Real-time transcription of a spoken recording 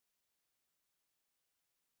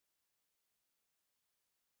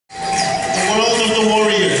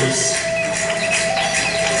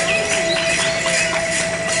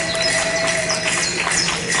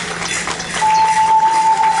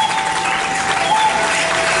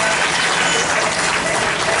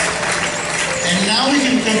Now we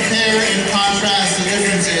can compare and contrast the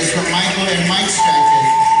differences from Michael and Mike's jacket.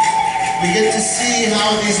 We get to see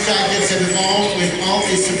how these jackets have evolved with all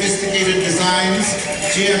these sophisticated designs,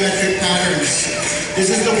 geometric patterns.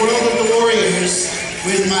 This is the world of the warriors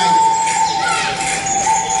with Mike.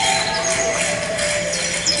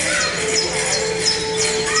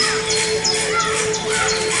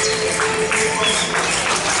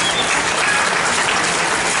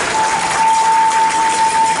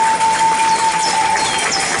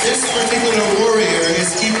 This particular warrior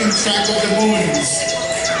is keeping track of the moons.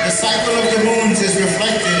 The cycle of the moons is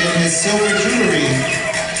reflected in his silver jewelry.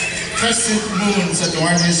 Crescent moons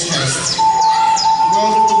adorn his chest. The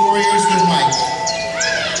world of the warriors with Mike.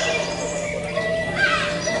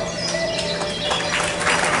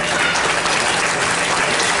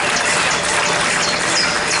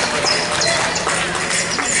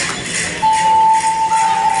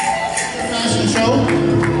 Fashion show.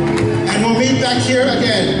 And we'll meet back here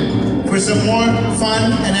again for some more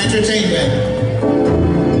fun and entertainment.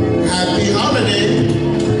 Happy holiday!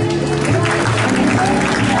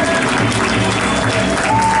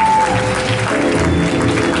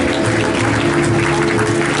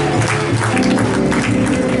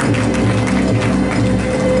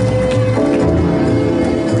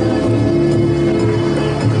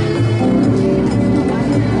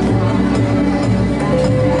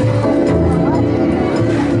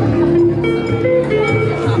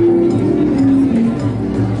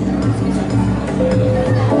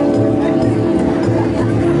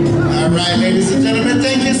 Ladies and gentlemen,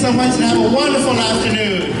 thank you so much and have a wonderful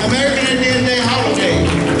afternoon. American Indian Day holiday,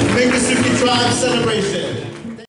 Miccosukee Tribe celebration.